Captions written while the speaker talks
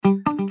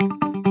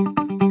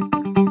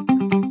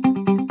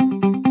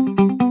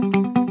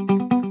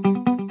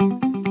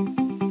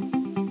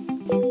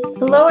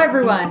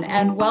everyone,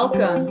 and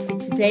welcome to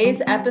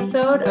today's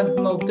episode of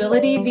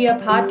Mobility Via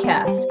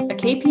Podcast, a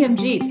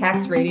KPMG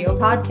Tax Radio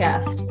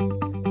podcast.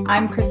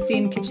 I'm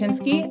Christine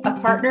Kaczynski, a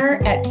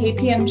partner at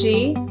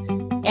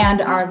KPMG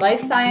and our Life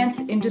Science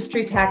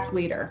Industry Tax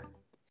Leader.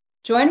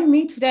 Joining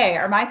me today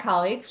are my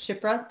colleagues,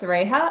 Shipra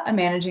Thureja, a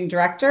Managing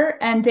Director,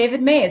 and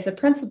David Mays, a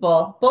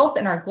Principal, both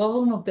in our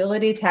Global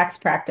Mobility Tax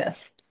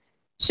Practice.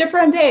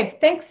 Shipra and Dave,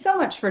 thanks so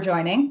much for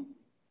joining.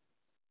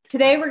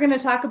 Today we're going to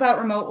talk about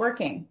remote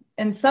working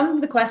and some of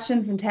the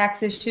questions and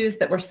tax issues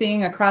that we're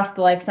seeing across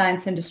the life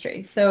science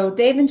industry. So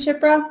Dave and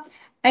Shipra,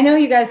 I know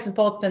you guys have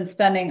both been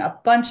spending a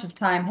bunch of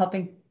time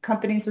helping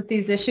companies with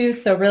these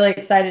issues, so really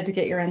excited to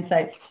get your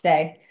insights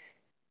today.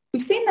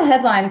 We've seen the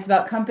headlines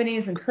about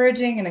companies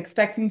encouraging and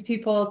expecting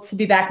people to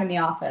be back in the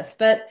office,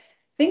 but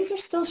things are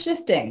still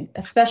shifting,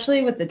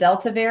 especially with the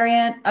Delta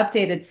variant,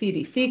 updated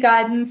CDC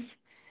guidance.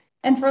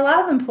 And for a lot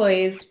of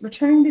employees,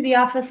 returning to the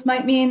office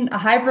might mean a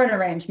hybrid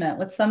arrangement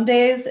with some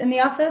days in the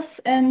office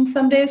and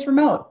some days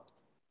remote.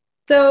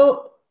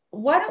 So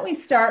why don't we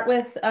start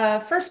with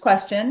first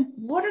question.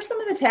 What are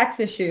some of the tax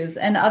issues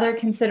and other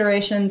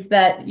considerations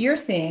that you're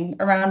seeing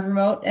around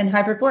remote and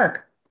hybrid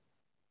work?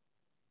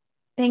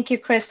 Thank you,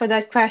 Chris, for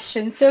that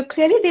question. So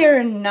clearly there are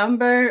a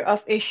number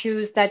of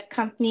issues that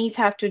companies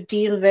have to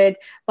deal with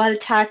while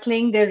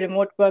tackling their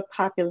remote work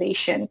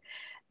population.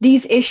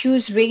 These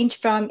issues range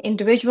from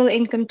individual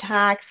income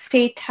tax,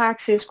 state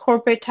taxes,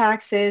 corporate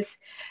taxes,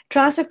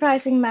 transfer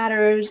pricing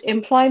matters,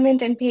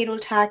 employment and payroll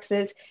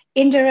taxes,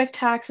 indirect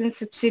tax and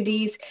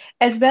subsidies,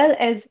 as well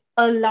as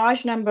a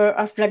large number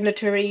of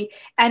regulatory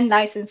and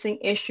licensing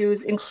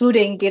issues,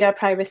 including data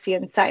privacy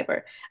and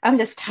cyber. I'm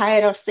just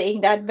tired of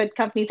saying that, but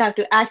companies have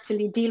to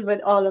actually deal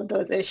with all of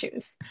those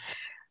issues.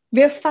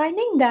 We're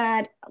finding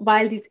that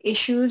while these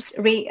issues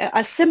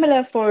are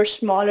similar for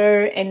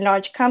smaller and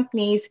large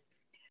companies,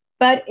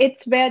 but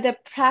it's where the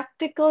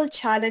practical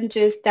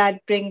challenges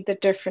that bring the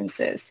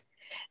differences.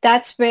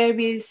 That's where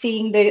we're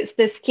seeing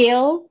the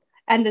scale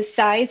and the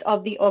size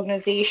of the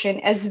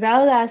organization, as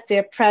well as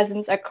their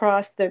presence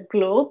across the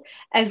globe,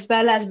 as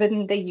well as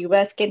within the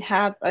US, can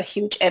have a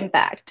huge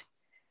impact.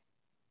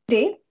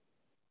 Dave?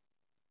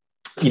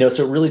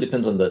 So it really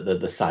depends on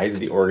the size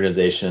of the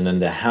organization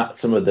and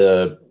some of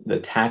the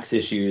tax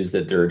issues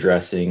that they're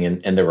addressing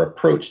and their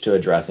approach to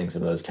addressing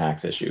some of those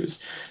tax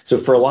issues. So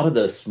for a lot of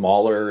the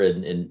smaller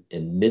and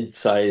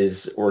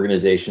mid-size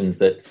organizations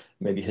that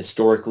maybe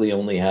historically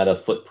only had a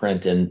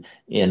footprint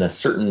in a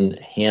certain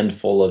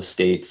handful of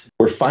states,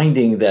 we're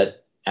finding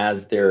that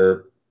as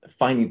their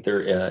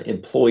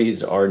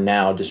employees are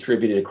now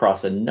distributed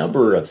across a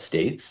number of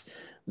states,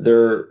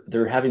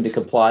 they're having to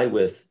comply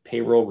with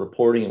payroll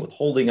reporting and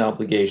withholding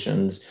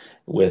obligations,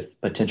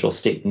 with potential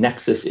state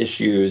nexus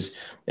issues,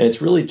 and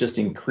it's really just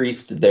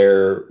increased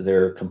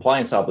their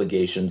compliance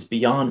obligations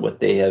beyond what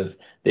they've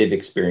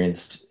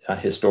experienced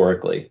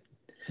historically.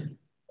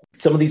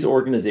 Some of these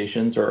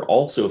organizations are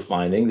also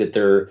finding that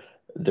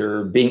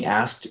they're being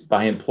asked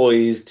by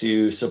employees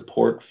to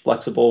support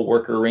flexible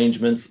work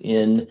arrangements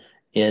in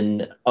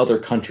other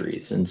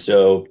countries, and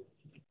so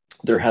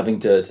they're having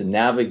to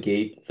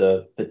navigate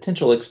the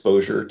potential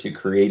exposure to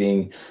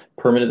creating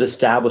permanent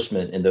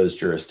establishment in those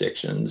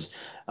jurisdictions.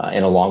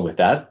 And along with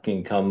that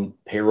can come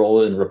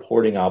payroll and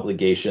reporting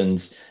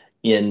obligations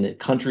in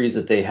countries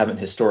that they haven't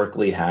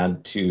historically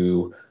had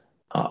to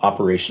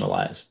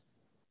operationalize.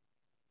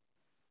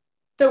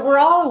 So we're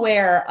all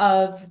aware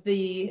of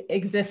the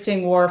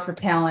existing war for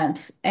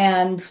talent,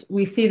 and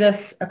we see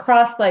this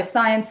across life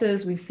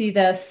sciences. We see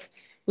this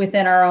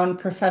within our own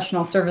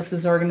professional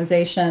services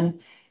organization.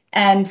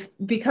 And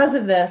because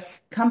of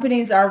this,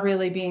 companies are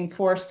really being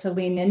forced to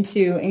lean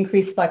into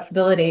increased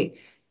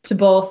flexibility to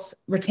both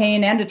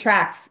retain and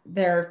attract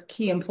their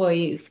key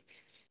employees.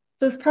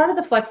 So as part of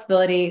the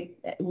flexibility,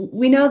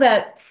 we know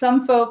that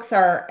some folks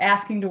are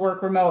asking to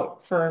work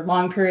remote for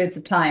long periods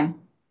of time.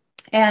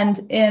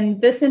 And in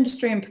this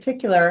industry in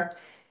particular,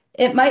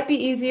 it might be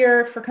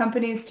easier for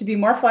companies to be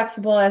more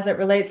flexible as it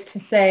relates to,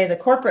 say, the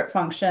corporate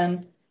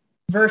function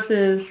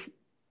versus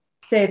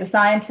say the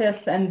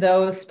scientists and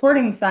those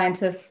supporting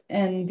scientists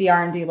in the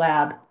R&D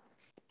lab.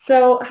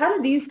 So how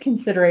do these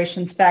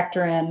considerations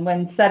factor in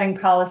when setting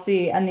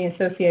policy and the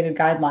associated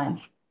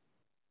guidelines?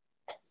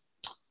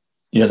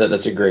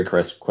 That's a great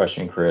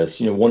question,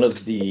 Chris. One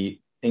of the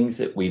things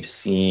that we've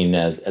seen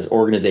as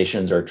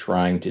organizations are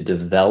trying to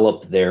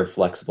develop their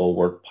flexible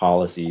work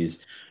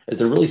policies is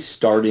they're really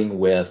starting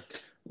with,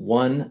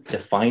 one,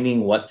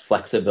 defining what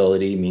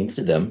flexibility means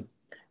to them.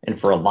 And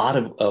for a lot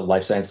of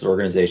life sciences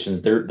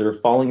organizations, they're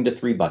falling into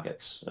three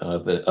buckets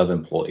of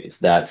employees.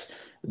 That's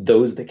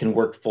those that can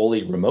work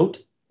fully remote,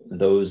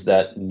 those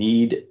that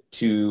need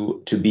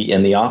to be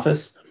in the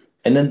office,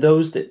 and then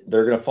those that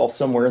they're going to fall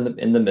somewhere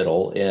in the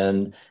middle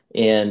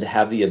and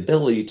have the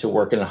ability to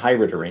work in a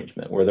hybrid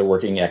arrangement where they're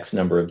working X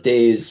number of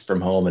days from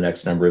home and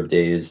X number of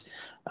days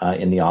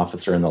in the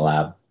office or in the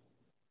lab.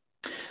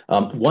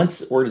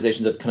 Once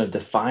organizations have kind of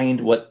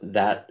defined what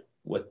that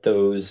what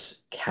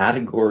those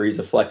categories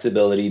of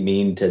flexibility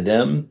mean to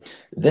them,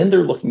 then they're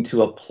looking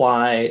to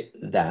apply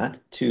that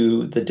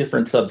to the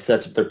different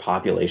subsets of their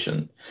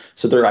population.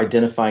 So they're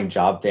identifying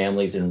job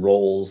families and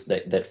roles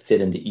that fit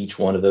into each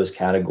one of those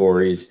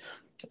categories.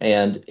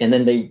 And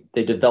then they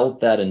develop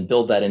that and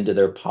build that into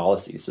their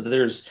policy. So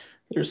there's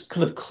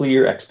kind of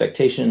clear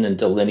expectation and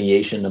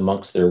delineation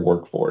amongst their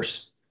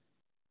workforce.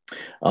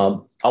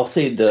 I'll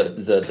say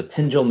the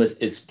pendulum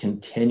is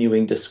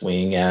continuing to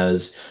swing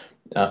as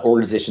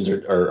organizations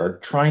are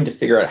trying to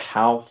figure out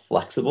how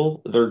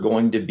flexible they're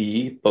going to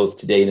be both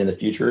today and in the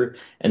future,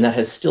 and that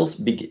has still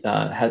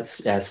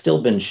has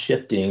still been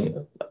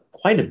shifting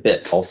quite a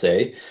bit, I'll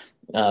say,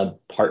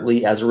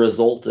 partly as a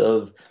result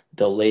of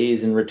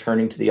delays in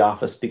returning to the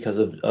office because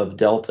of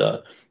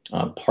Delta,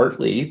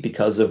 partly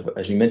because of,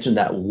 as you mentioned,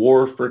 that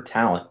war for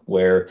talent,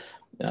 where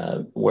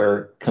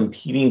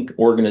competing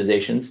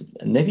organizations,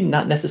 maybe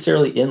not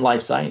necessarily in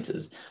life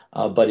sciences,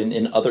 but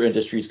in other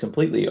industries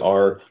completely,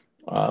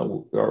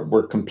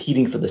 we're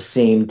competing for the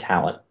same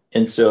talent.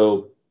 And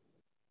so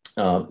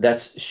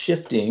that's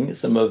shifting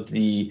some of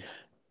the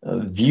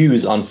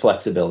views on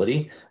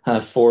flexibility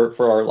for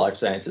our life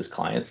sciences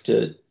clients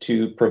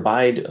to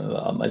provide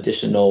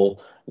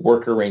additional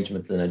work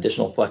arrangements and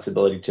additional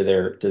flexibility to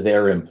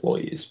their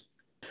employees.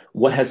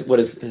 What has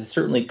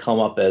certainly come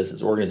up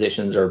as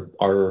organizations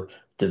are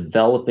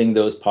developing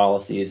those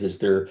policies is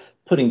they're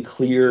putting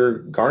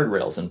clear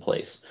guardrails in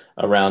place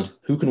around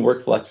who can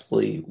work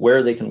flexibly,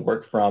 where they can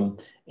work from,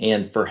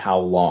 and for how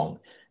long.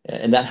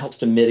 And that helps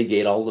to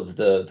mitigate all of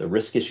the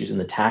risk issues and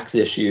the tax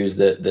issues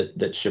that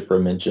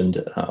Shipra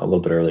mentioned a little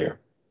bit earlier.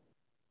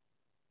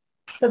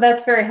 So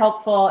that's very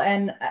helpful.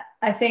 And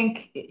I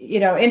think,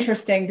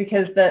 interesting,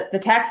 because the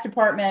tax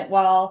department,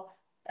 while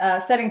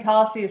setting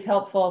policy is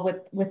helpful,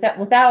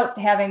 without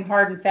having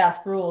hard and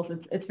fast rules,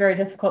 it's very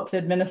difficult to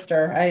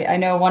administer. I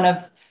know one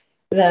of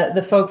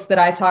the folks that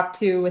I talked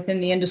to within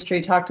the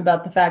industry talked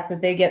about the fact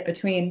that they get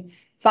between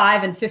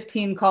 5 and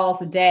 15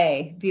 calls a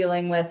day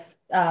dealing with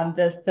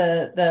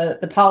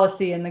the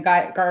policy and the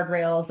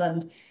guardrails,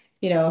 and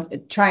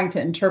trying to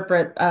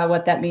interpret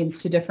what that means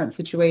to different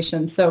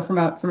situations. So from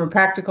a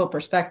practical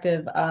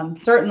perspective,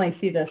 certainly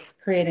see this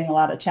creating a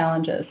lot of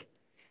challenges.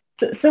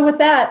 So with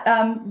that,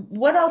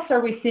 what else are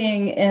we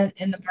seeing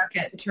in the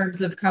market in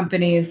terms of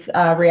companies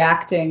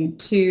reacting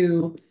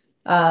to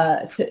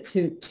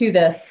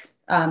this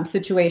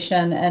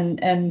situation,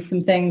 and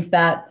some things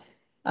that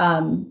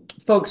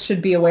folks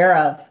should be aware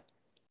of?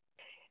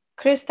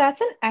 Chris, that's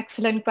an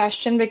excellent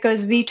question,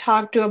 because we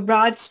talk to a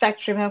broad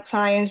spectrum of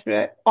clients,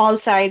 all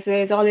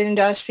sizes, all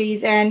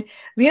industries, and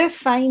we are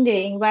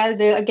finding, while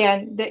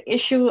the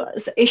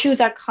issues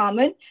are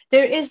common,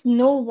 there is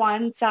no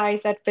one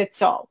size that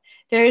fits all.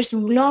 There is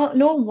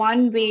no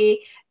one way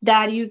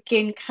that you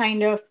can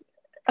kind of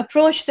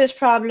approach this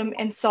problem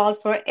and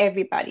solve for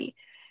everybody.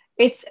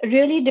 It's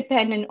really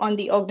dependent on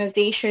the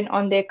organization,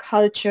 on their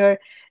culture,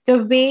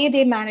 the way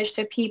they manage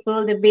their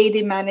people, the way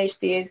they manage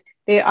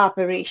their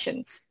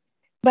operations.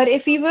 But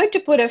if we were to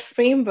put a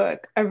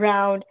framework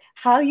around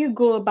how you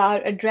go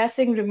about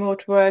addressing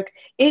remote work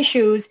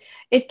issues,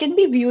 it can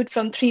be viewed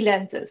from 3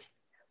 lenses.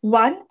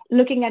 One,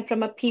 looking at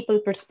from a people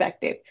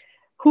perspective.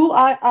 Who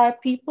are our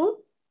people?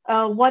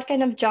 What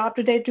kind of job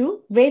do they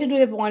do? Where do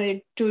they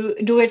want to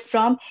do it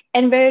from?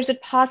 And where is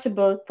it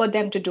possible for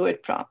them to do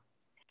it from?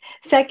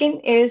 Second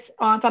is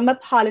from a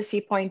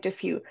policy point of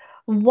view.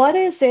 What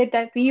is it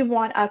that we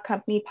want our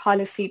company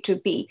policy to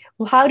be?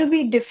 How do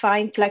we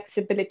define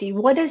flexibility?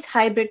 What does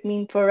hybrid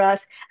mean for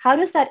us? How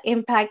does that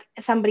impact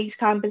somebody's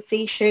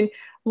compensation?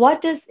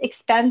 What does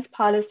expense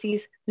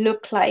policies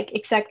look like,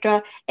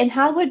 etc.? And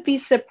how would we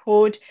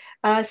support,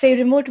 say,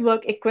 remote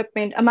work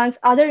equipment amongst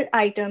other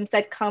items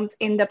that comes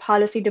in the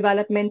policy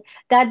development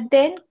that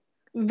then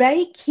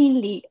very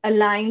keenly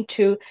aligned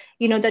to,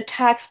 the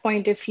tax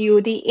point of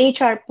view, the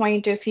HR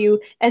point of view,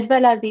 as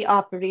well as the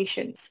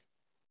operations.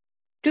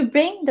 To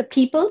bring the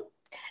people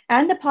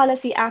and the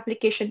policy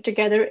application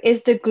together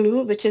is the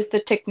glue, which is the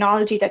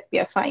technology that we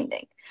are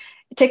finding.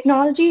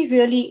 Technology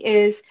really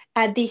is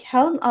at the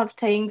helm of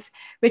things,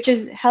 which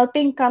is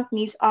helping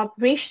companies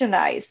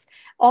operationalize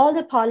all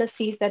the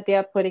policies that they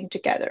are putting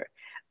together.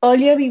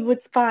 Earlier, we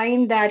would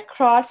find that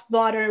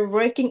cross-border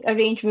working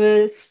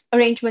arrangements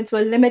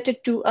were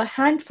limited to a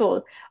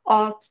handful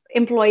of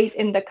employees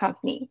in the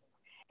company.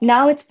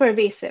 Now it's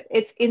pervasive.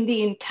 It's in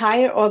the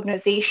entire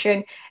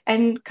organization,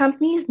 and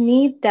companies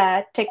need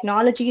that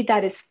technology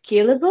that is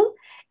scalable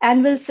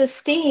and will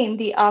sustain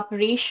the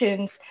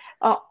operations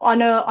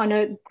on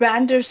a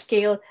grander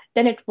scale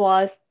than it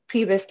was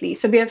previously.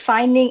 So we are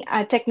finding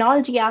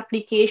technology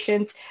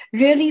applications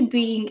really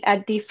being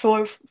at the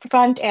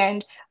front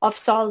end of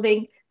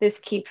solving this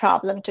key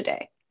problem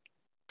today.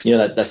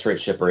 That's right,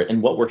 Shipper.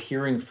 And what we're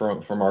hearing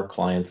from our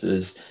clients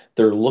is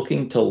they're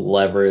looking to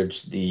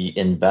leverage the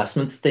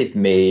investments they've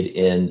made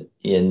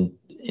in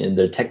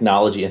the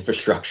technology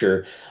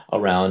infrastructure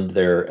around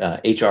their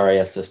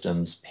HRIS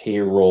systems,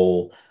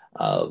 payroll,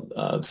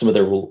 some of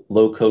their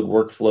low-code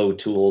workflow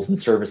tools and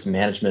service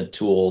management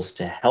tools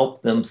to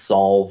help them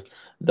solve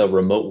the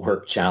remote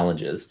work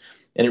challenges.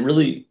 And it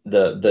really,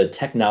 the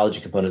technology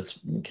components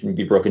can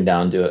be broken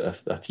down to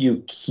a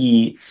few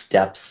key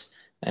steps,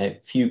 a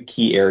few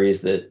key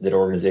areas that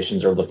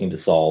organizations are looking to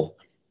solve.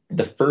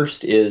 The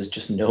first is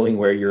just knowing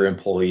where your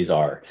employees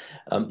are.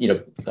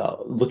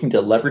 Looking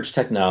to leverage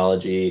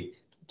technology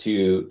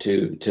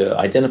to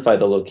identify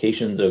the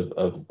locations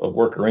of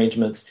work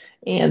arrangements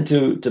and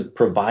to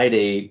provide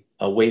a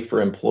way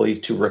for employees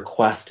to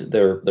request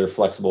their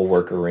flexible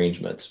work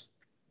arrangements.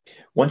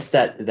 Once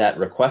that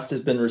request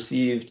has been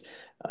received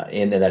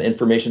and that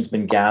information's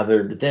been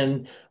gathered,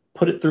 then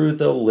put it through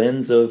the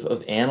lens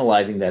of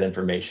analyzing that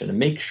information and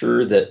make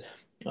sure that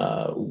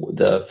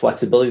the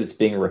flexibility that's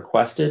being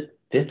requested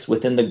fits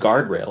within the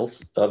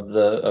guardrails of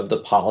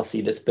the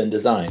policy that's been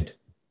designed.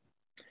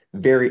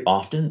 Very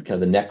often, kind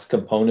of the next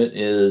component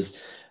is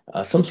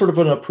some sort of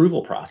an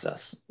approval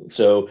process.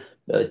 So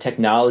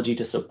technology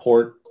to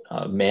support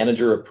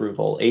manager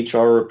approval,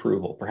 HR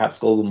approval, perhaps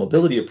global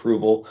mobility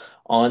approval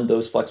on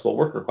those flexible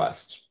work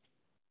requests.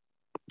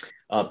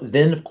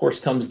 Then, of course,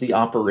 comes the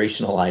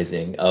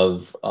operationalizing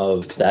of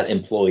that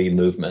employee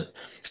movement.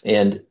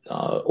 And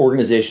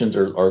organizations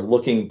are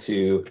looking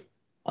to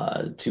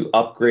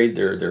upgrade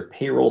their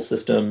payroll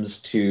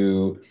systems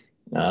to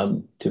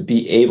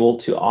be able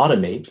to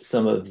automate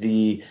some of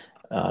the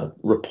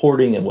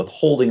reporting and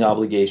withholding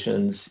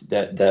obligations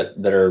that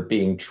are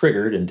being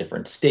triggered in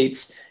different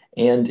states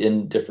and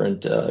in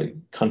different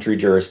country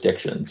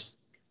jurisdictions.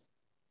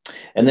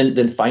 And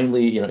then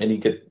finally, any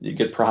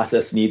good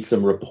process needs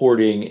some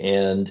reporting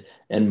and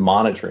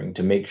monitoring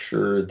to make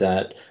sure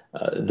that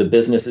the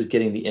business is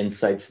getting the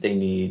insights they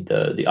need.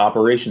 The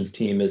operations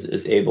team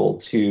is able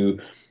to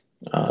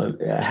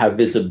have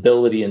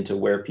visibility into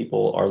where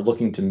people are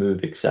looking to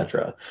move,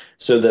 etc.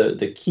 So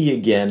the key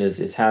again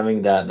is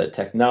having that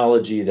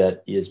technology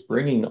that is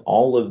bringing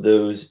all of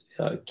those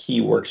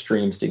key work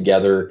streams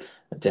together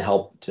to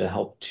help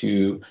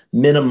to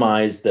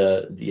minimize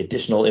the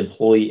additional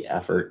employee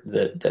effort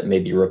that may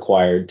be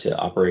required to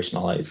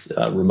operationalize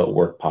remote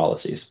work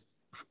policies.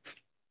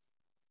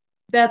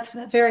 That's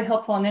very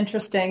helpful and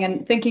interesting.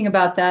 And thinking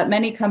about that,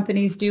 many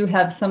companies do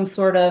have some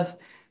sort of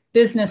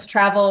business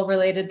travel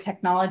related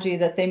technology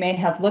that they may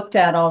have looked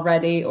at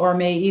already or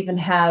may even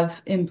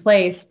have in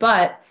place.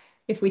 But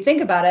if we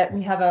think about it,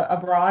 we have a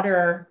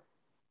broader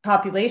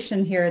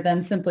population here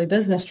than simply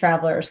business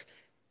travelers.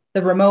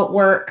 The remote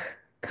work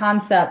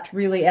concept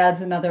really adds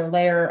another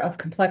layer of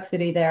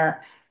complexity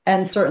there,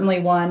 and certainly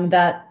one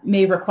that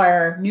may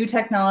require new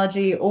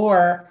technology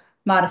or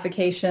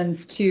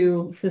modifications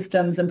to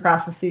systems and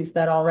processes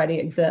that already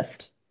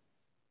exist.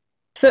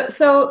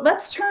 So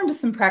let's turn to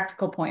some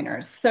practical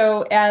pointers.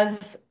 So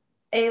as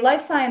a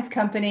life science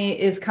company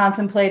is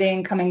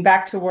contemplating coming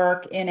back to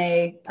work in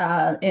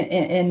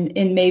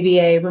in maybe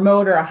a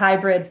remote or a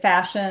hybrid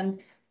fashion,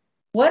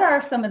 what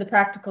are some of the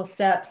practical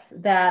steps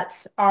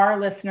that our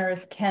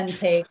listeners can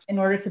take in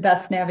order to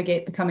best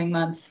navigate the coming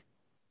months?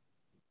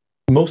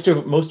 Most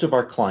of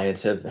our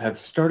clients have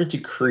started to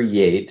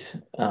create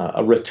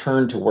a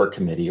return to work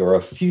committee or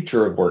a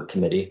future of work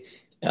committee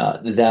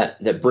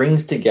that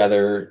brings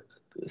together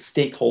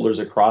stakeholders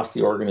across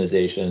the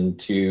organization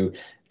to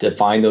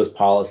define those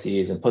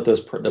policies and put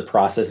the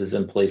processes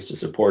in place to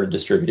support a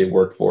distributed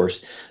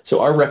workforce.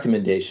 So our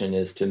recommendation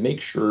is to make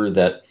sure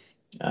that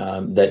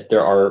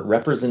there are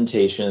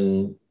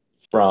representation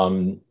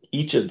from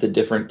each of the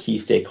different key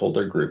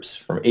stakeholder groups,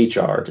 from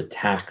HR to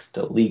tax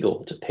to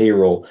legal to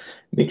payroll.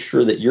 Make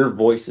sure that your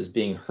voice is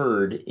being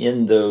heard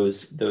in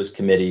those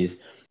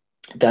committees.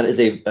 That is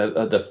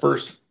the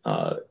first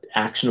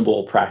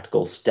actionable,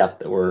 practical step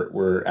that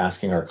we're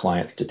asking our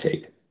clients to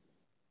take.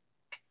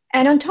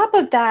 And on top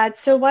of that,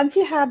 so once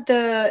you have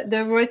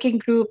the working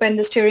group and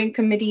the steering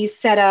committee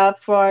set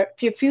up for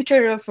your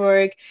future of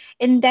work,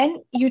 and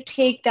then you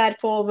take that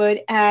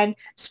forward and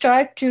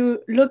start to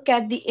look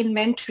at the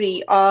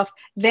inventory of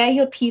where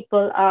your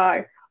people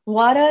are.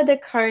 What are the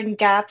current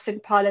gaps in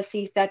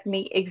policies that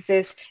may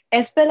exist,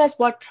 as well as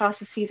what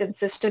processes and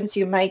systems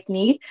you might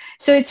need?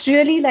 So it's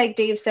really, like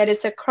Dave said,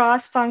 it's a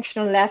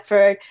cross-functional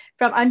effort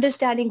from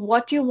understanding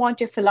what you want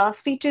your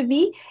philosophy to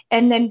be,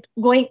 and then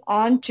going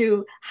on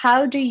to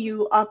how do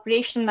you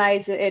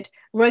operationalize it,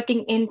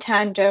 working in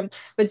tandem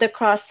with the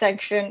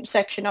cross-section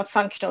of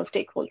functional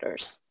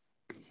stakeholders.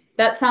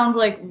 That sounds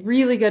like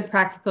really good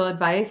practical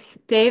advice.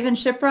 Dave and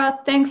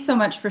Shipra, thanks so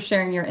much for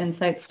sharing your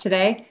insights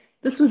today.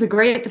 This was a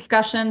great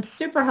discussion,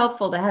 super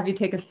helpful to have you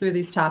take us through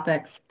these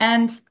topics.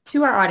 And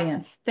to our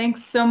audience,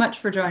 thanks so much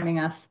for joining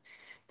us.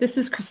 This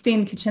is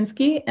Christine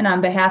Kaczynski, and on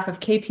behalf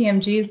of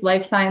KPMG's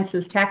Life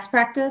Sciences Tax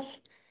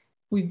Practice,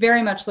 we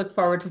very much look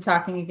forward to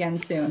talking again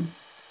soon.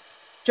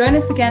 Join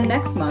us again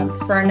next month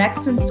for our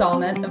next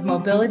installment of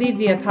Mobility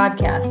via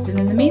Podcast. And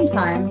in the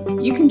meantime,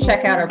 you can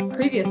check out our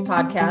previous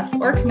podcasts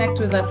or connect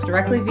with us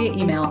directly via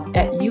email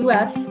at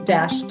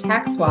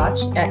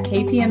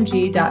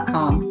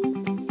us-taxwatch@kpmg.com.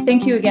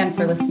 Thank you again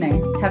for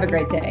listening. Have a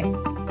great day.